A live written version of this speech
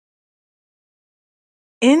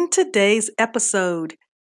In today's episode,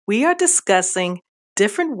 we are discussing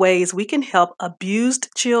different ways we can help abused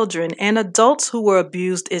children and adults who were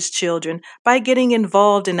abused as children by getting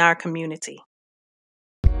involved in our community.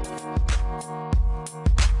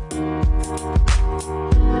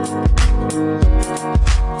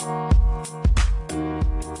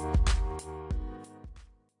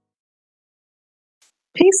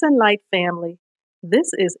 Peace and light, family.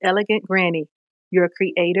 This is Elegant Granny, your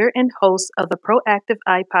creator and host of the Proactive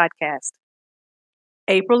Eye podcast.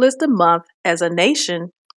 April is the month as a nation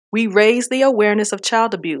we raise the awareness of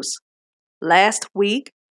child abuse. Last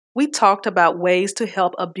week, we talked about ways to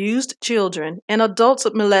help abused children and adults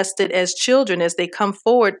molested as children as they come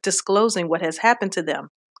forward disclosing what has happened to them.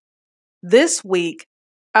 This week,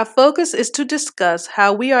 our focus is to discuss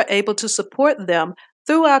how we are able to support them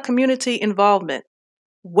through our community involvement.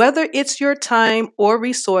 Whether it's your time or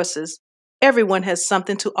resources, everyone has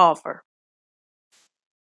something to offer.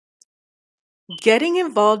 Getting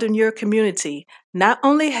involved in your community not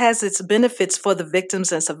only has its benefits for the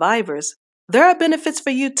victims and survivors, there are benefits for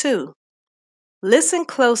you too. Listen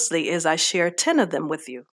closely as I share 10 of them with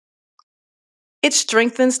you. It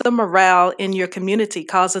strengthens the morale in your community,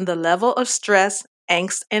 causing the level of stress,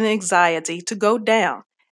 angst, and anxiety to go down,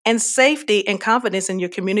 and safety and confidence in your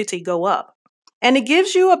community go up. And it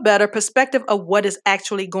gives you a better perspective of what is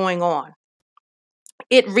actually going on.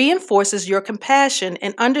 It reinforces your compassion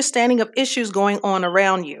and understanding of issues going on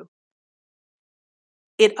around you.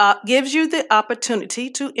 It gives you the opportunity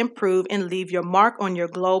to improve and leave your mark on your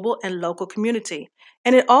global and local community.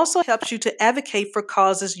 And it also helps you to advocate for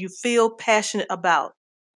causes you feel passionate about.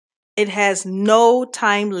 It has no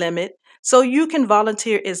time limit, so you can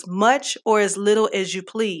volunteer as much or as little as you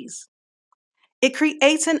please. It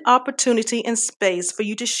creates an opportunity and space for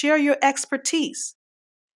you to share your expertise.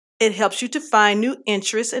 It helps you to find new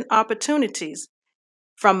interests and opportunities.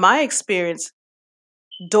 From my experience,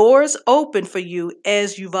 doors open for you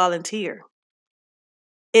as you volunteer.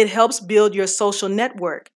 It helps build your social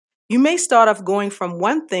network. You may start off going from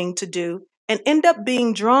one thing to do and end up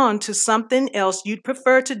being drawn to something else you'd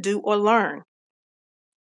prefer to do or learn.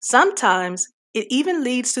 Sometimes it even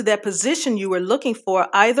leads to that position you were looking for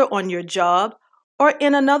either on your job or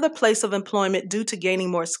in another place of employment due to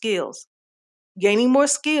gaining more skills. Gaining more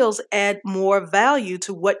skills add more value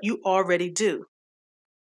to what you already do.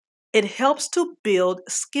 It helps to build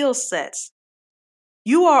skill sets.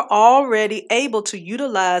 You are already able to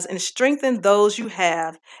utilize and strengthen those you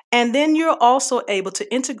have, and then you're also able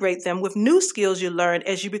to integrate them with new skills you learn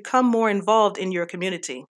as you become more involved in your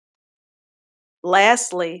community.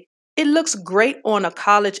 Lastly, it looks great on a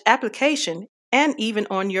college application and even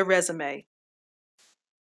on your resume.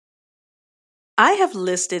 I have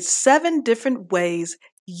listed 7 different ways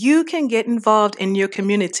you can get involved in your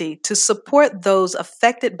community to support those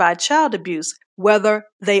affected by child abuse, whether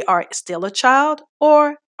they are still a child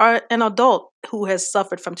or are an adult who has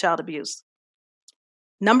suffered from child abuse.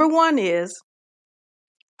 Number 1 is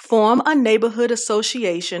form a neighborhood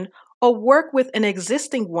association or work with an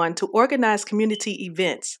existing one to organize community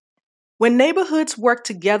events. When neighborhoods work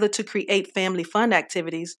together to create family fun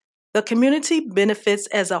activities, the community benefits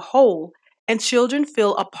as a whole and children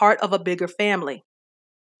feel a part of a bigger family.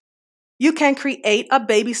 You can create a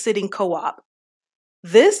babysitting co-op.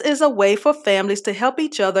 This is a way for families to help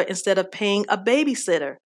each other instead of paying a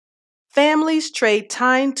babysitter. Families trade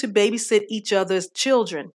time to babysit each other's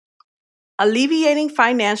children. Alleviating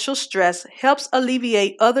financial stress helps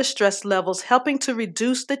alleviate other stress levels, helping to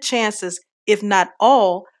reduce the chances, if not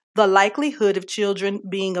all, the likelihood of children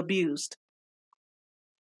being abused.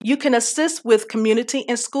 You can assist with community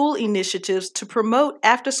and school initiatives to promote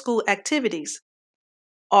after-school activities.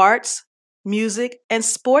 Arts, music, and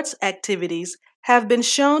sports activities have been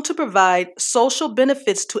shown to provide social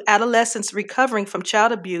benefits to adolescents recovering from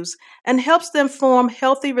child abuse and helps them form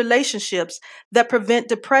healthy relationships that prevent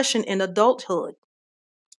depression in adulthood.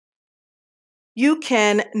 You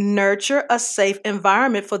can nurture a safe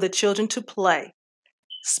environment for the children to play.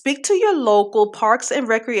 Speak to your local parks and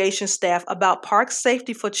recreation staff about park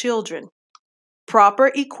safety for children.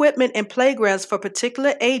 Proper equipment and playgrounds for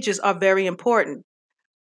particular ages are very important.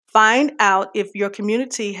 Find out if your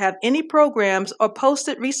community have any programs or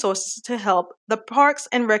posted resources to help the parks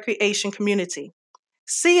and recreation community.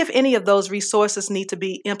 See if any of those resources need to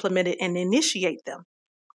be implemented and initiate them.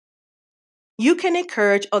 You can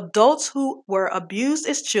encourage adults who were abused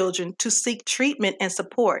as children to seek treatment and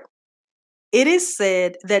support. It is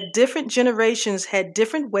said that different generations had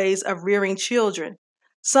different ways of rearing children.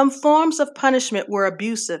 Some forms of punishment were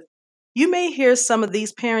abusive. You may hear some of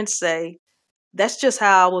these parents say, "That's just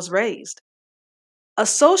how I was raised."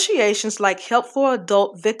 Associations like Help for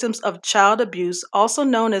Adult Victims of Child Abuse, also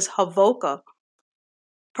known as HAVOCA,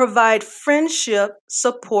 provide friendship,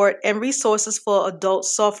 support, and resources for adult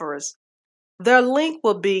sufferers. Their link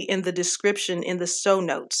will be in the description in the show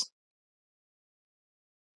notes.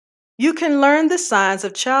 You can learn the signs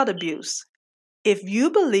of child abuse. If you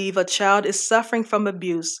believe a child is suffering from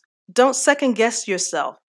abuse, don't second guess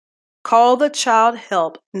yourself. Call the Child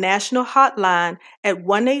Help National Hotline at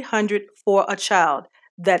 1 800 for a Child.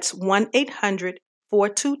 That's 1 800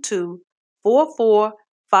 422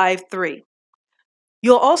 4453.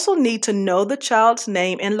 You'll also need to know the child's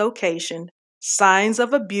name and location, signs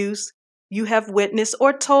of abuse you have witnessed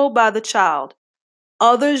or told by the child,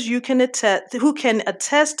 others who can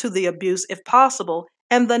attest to the abuse if possible,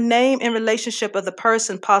 and the name and relationship of the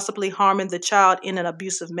person possibly harming the child in an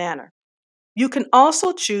abusive manner. You can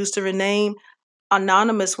also choose to remain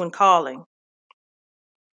anonymous when calling.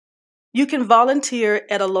 You can volunteer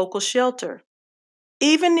at a local shelter.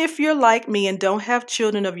 Even if you're like me and don't have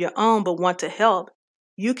children of your own but want to help,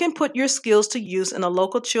 you can put your skills to use in a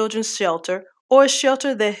local children's shelter or a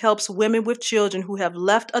shelter that helps women with children who have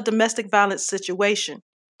left a domestic violence situation.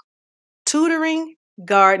 Tutoring,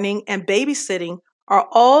 gardening, and babysitting are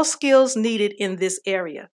all skills needed in this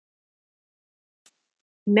area.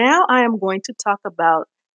 Now I am going to talk about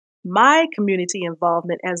my community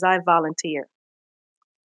involvement as I volunteer.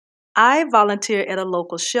 I volunteer at a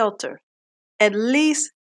local shelter, at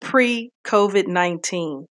least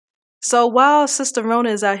pre-COVID-19. So while Sister Rona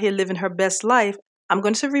is out here living her best life, I'm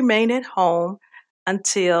going to remain at home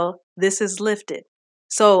until this is lifted.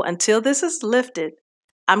 So until this is lifted,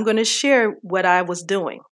 I'm going to share what I was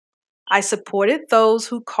doing. I supported those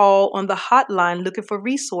who call on the hotline looking for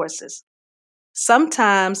resources.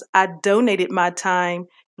 Sometimes I donated my time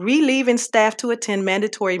relieving staff to attend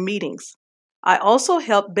mandatory meetings. I also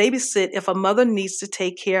help babysit if a mother needs to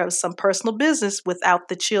take care of some personal business without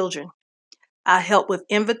the children. I help with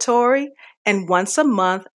inventory, and once a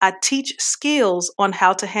month, I teach skills on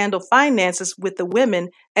how to handle finances with the women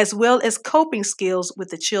as well as coping skills with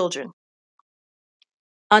the children.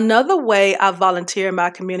 Another way I volunteer in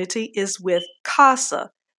my community is with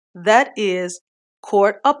CASA, that is,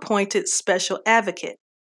 Court Appointed Special Advocate.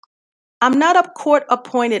 I'm not a court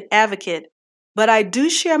appointed advocate, but I do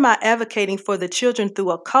share my advocating for the children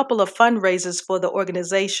through a couple of fundraisers for the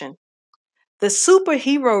organization. The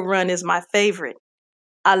superhero run is my favorite.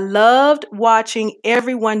 I loved watching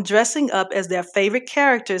everyone dressing up as their favorite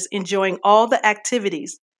characters, enjoying all the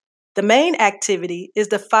activities. The main activity is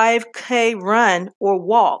the 5K run or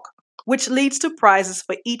walk, which leads to prizes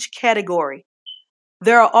for each category.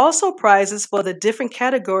 There are also prizes for the different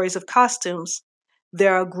categories of costumes.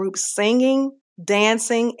 There are groups singing,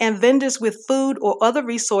 dancing, and vendors with food or other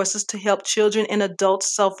resources to help children and adult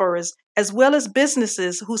sufferers, as well as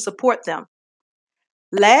businesses who support them.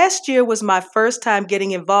 Last year was my first time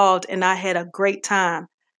getting involved, and I had a great time.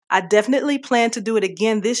 I definitely plan to do it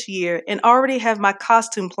again this year and already have my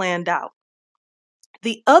costume planned out.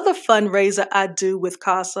 The other fundraiser I do with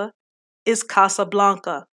CASA is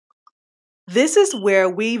Casablanca. This is where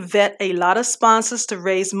we vet a lot of sponsors to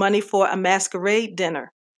raise money for a masquerade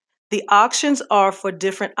dinner. The auctions are for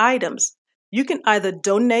different items. You can either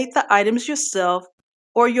donate the items yourself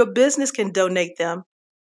or your business can donate them.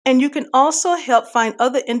 And you can also help find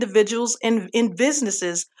other individuals in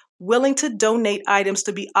businesses willing to donate items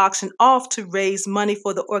to be auctioned off to raise money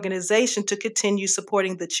for the organization to continue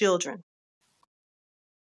supporting the children.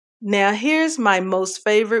 Now, here's my most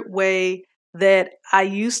favorite way that I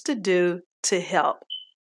used to do to help.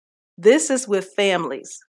 This is with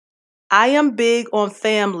families. I am big on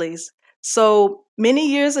families. So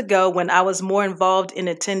many years ago, when I was more involved in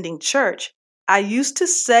attending church, I used to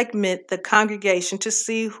segment the congregation to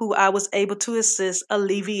see who I was able to assist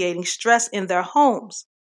alleviating stress in their homes.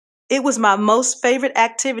 It was my most favorite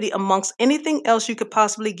activity amongst anything else you could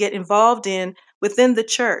possibly get involved in within the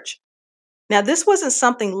church. Now, this wasn't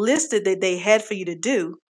something listed that they had for you to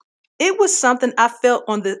do. It was something I felt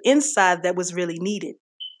on the inside that was really needed.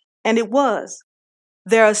 And it was.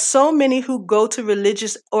 There are so many who go to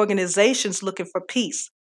religious organizations looking for peace.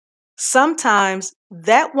 Sometimes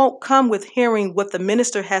that won't come with hearing what the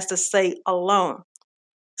minister has to say alone.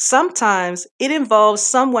 Sometimes it involves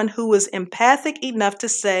someone who is empathic enough to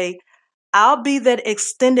say, I'll be that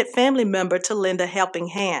extended family member to lend a helping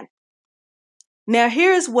hand. Now,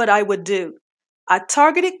 here's what I would do. I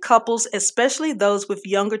targeted couples, especially those with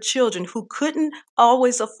younger children who couldn't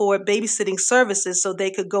always afford babysitting services so they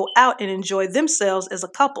could go out and enjoy themselves as a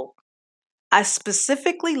couple. I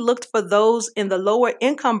specifically looked for those in the lower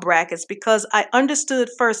income brackets because I understood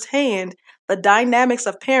firsthand the dynamics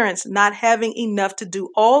of parents not having enough to do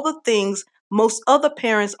all the things most other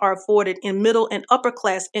parents are afforded in middle and upper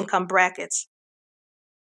class income brackets.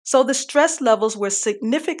 So the stress levels were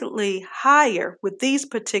significantly higher with these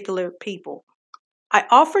particular people. I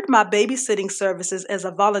offered my babysitting services as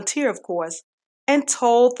a volunteer, of course, and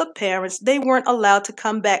told the parents they weren't allowed to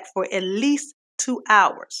come back for at least 2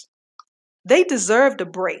 hours. They deserved a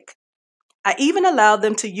break. I even allowed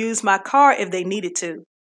them to use my car if they needed to.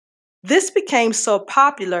 This became so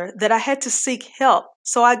popular that I had to seek help,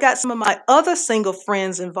 so I got some of my other single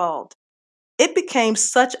friends involved. It became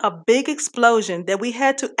such a big explosion that we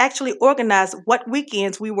had to actually organize what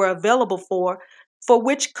weekends we were available for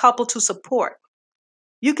which couple to support.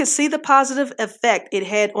 You could see the positive effect it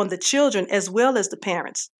had on the children as well as the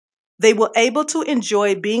parents. They were able to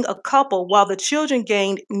enjoy being a couple while the children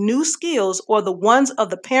gained new skills, or the ones of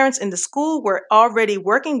the parents in the school were already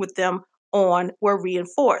working with them on were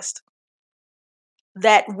reinforced.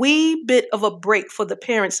 That wee bit of a break for the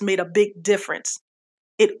parents made a big difference.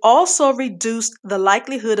 It also reduced the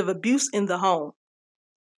likelihood of abuse in the home.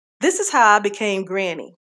 This is how I became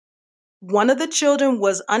Granny. One of the children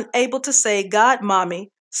was unable to say God Mommy,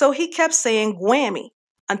 so he kept saying Gwammy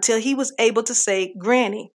until he was able to say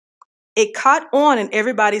Granny. It caught on and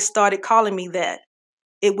everybody started calling me that.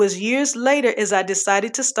 It was years later, as I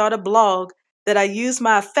decided to start a blog, that I used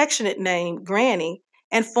my affectionate name, Granny,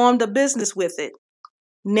 and formed a business with it.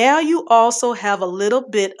 Now you also have a little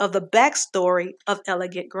bit of the backstory of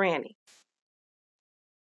Elegant Granny.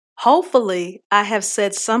 Hopefully, I have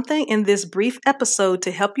said something in this brief episode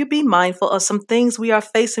to help you be mindful of some things we are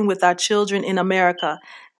facing with our children in America,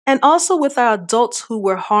 and also with our adults who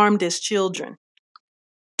were harmed as children.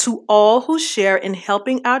 To all who share in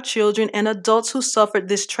helping our children and adults who suffered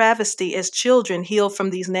this travesty as children heal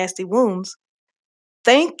from these nasty wounds,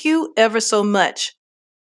 thank you ever so much.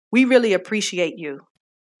 We really appreciate you.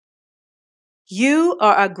 You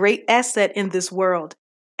are a great asset in this world,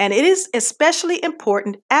 and it is especially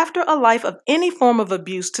important after a life of any form of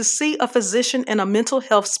abuse to see a physician and a mental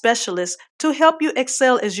health specialist to help you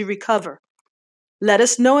excel as you recover. Let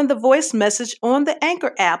us know in the voice message on the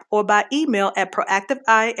Anchor app or by email at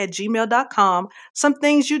proactiveeye@gmail.com some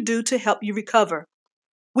things you do to help you recover.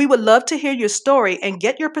 We would love to hear your story and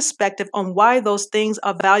get your perspective on why those things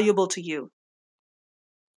are valuable to you.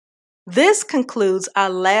 This concludes our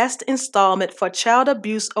last installment for Child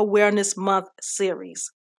Abuse Awareness Month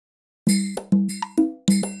series.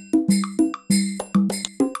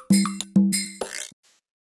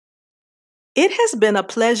 It has been a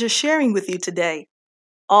pleasure sharing with you today.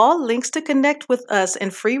 All links to connect with us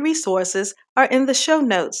and free resources are in the show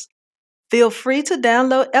notes. Feel free to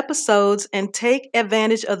download episodes and take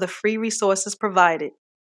advantage of the free resources provided.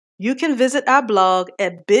 You can visit our blog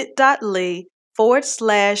at bit.ly/PE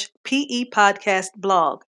podcast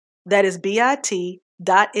blog. That is bit.ly/PE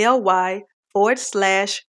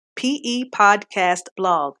podcast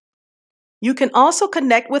blog. You can also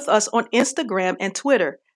connect with us on Instagram and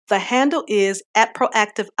Twitter. The handle is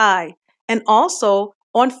 @ProactiveEye, and also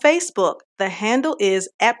on Facebook. The handle is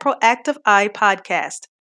 @ProactiveEye Podcast.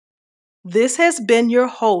 This has been your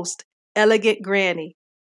host, Elegant Granny.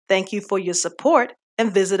 Thank you for your support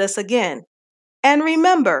and visit us again. And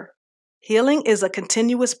remember, healing is a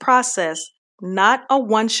continuous process, not a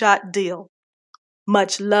one-shot deal.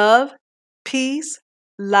 Much love, peace,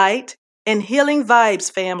 light, and healing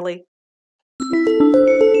vibes, family.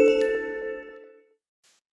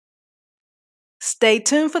 Stay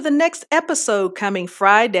tuned for the next episode coming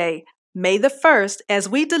Friday, May the 1st, as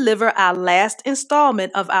we deliver our last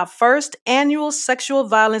installment of our first annual Sexual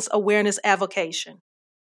Violence Awareness Avocation.